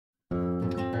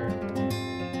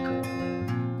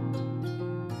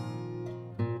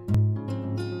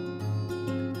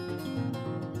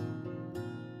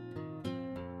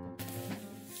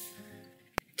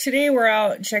Today we're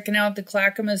out checking out the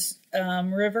Clackamas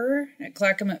River at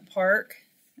Clackamette Park.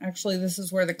 Actually, this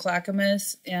is where the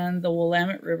Clackamas and the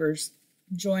Willamette Rivers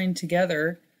join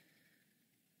together.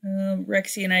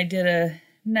 Rexy and I did a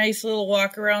nice little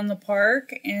walk around the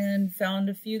park and found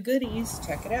a few goodies.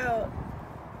 Check it out.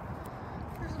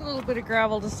 There's a little bit of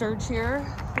gravel to search here.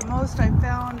 The most I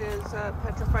found is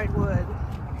petrified wood.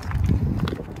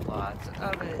 Lots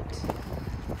of it.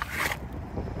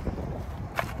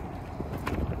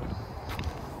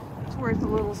 It's worth a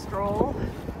little stroll.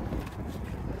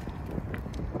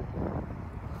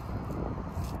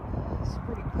 It's a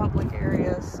pretty public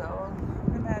area, so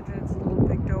I imagine it's a little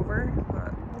picked over,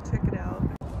 but we'll check it out.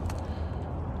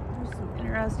 There's some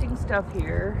interesting stuff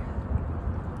here.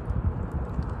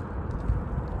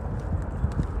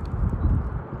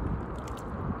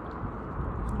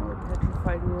 More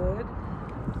petrified wood.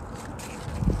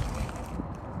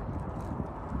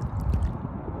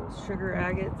 Those sugar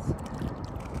agates.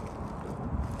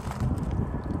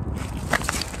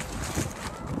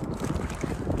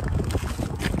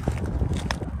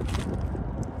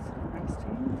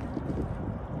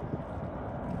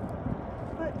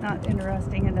 Not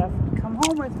interesting enough to come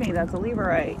home with me. That's a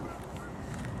leverite.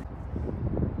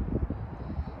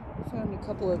 Found a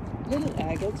couple of little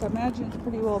agates. I imagine it's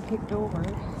pretty well picked over.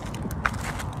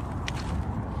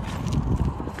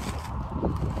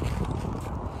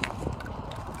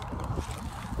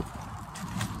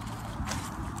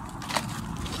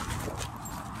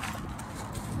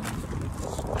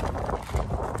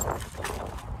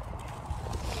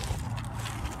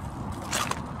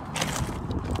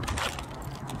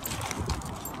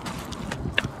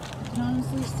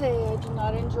 Honestly say I do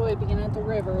not enjoy being at the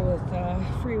river with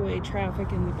freeway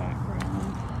traffic in the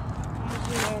background. It's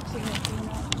relaxing at being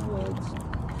out in the woods.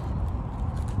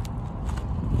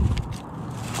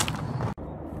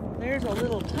 Well, there's a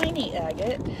little tiny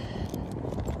agate.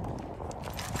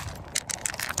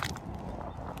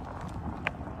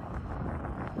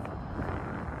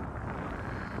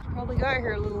 Probably got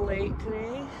here a little late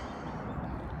today.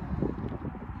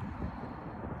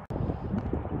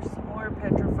 Some more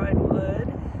petrified wood.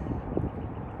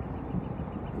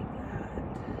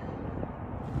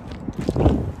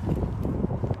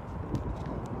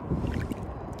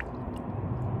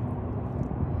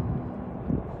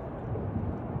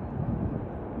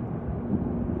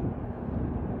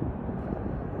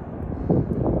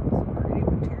 Some pretty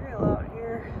material out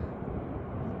here.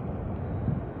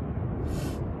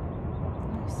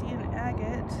 I see an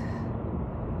agate.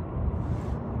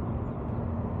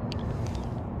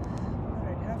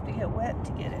 Get wet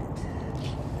to get it.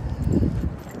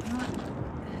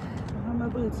 Don't have my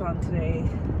boots on today.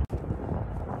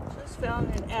 Just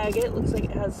found an agate. Looks like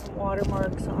it has some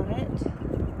watermarks on it.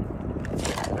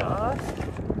 Take it off.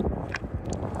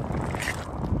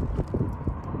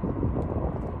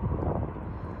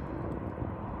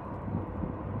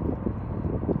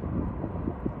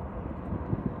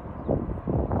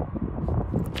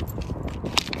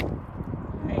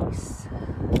 Nice.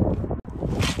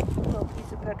 Little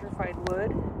piece of petrified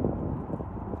wood.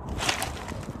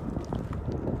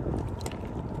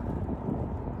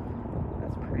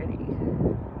 That's pretty.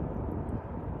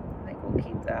 I think we'll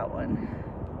keep that one.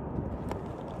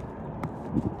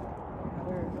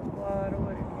 There's a lot of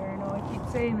wood in here. I know I keep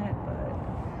saying it, but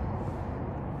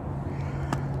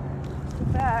it's a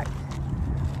fact.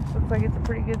 Looks like it's a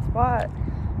pretty good spot.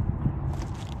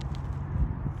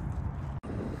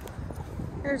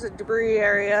 Here's a debris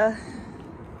area.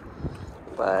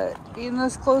 But being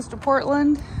this close to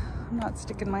Portland, I'm not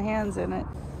sticking my hands in it.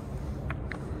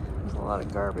 There's a lot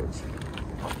of garbage.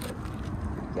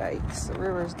 Yikes, the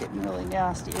river's getting really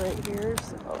nasty right here.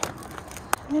 So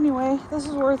anyway, this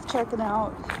is worth checking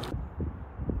out.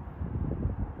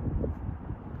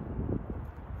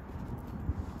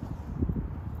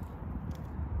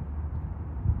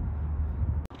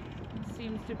 It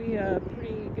seems to be a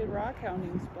pretty good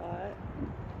rockhounding spot.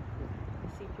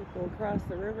 See people across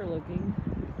the river looking.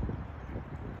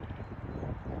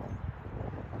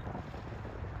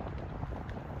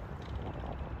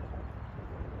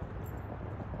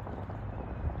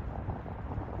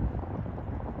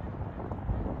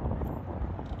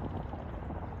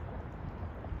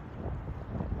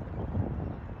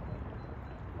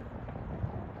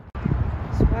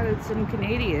 Spotted some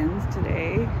Canadians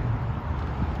today.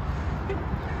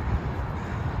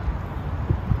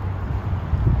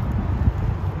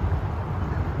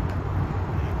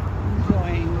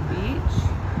 Enjoying the beach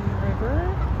and the river.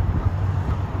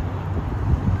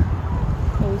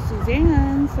 Oh,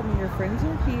 Suzanne, some of your friends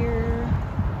are here.